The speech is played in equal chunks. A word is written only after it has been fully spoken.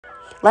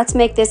Let's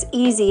make this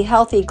easy,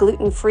 healthy,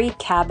 gluten-free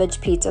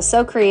cabbage pizza.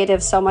 So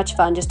creative, so much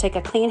fun. Just take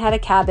a clean head of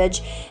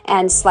cabbage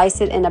and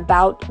slice it in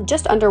about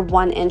just under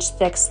 1 inch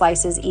thick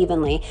slices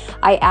evenly.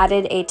 I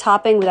added a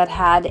topping that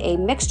had a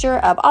mixture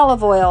of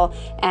olive oil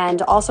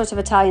and all sorts of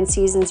Italian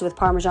seasonings with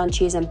Parmesan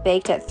cheese and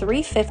baked at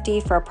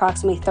 350 for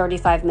approximately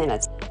 35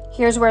 minutes.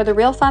 Here's where the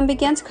real fun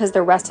begins because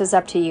the rest is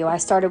up to you. I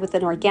started with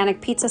an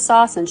organic pizza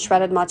sauce and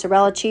shredded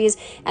mozzarella cheese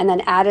and then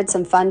added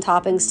some fun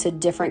toppings to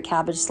different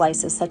cabbage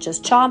slices such as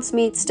chops,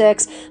 meat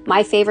sticks.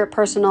 My favorite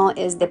personal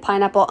is the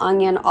pineapple,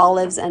 onion,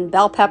 olives, and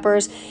bell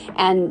peppers,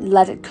 and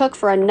let it cook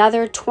for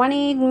another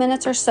 20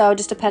 minutes or so,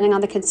 just depending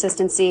on the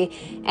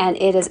consistency, and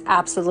it is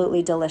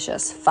absolutely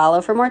delicious.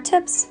 Follow for more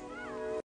tips.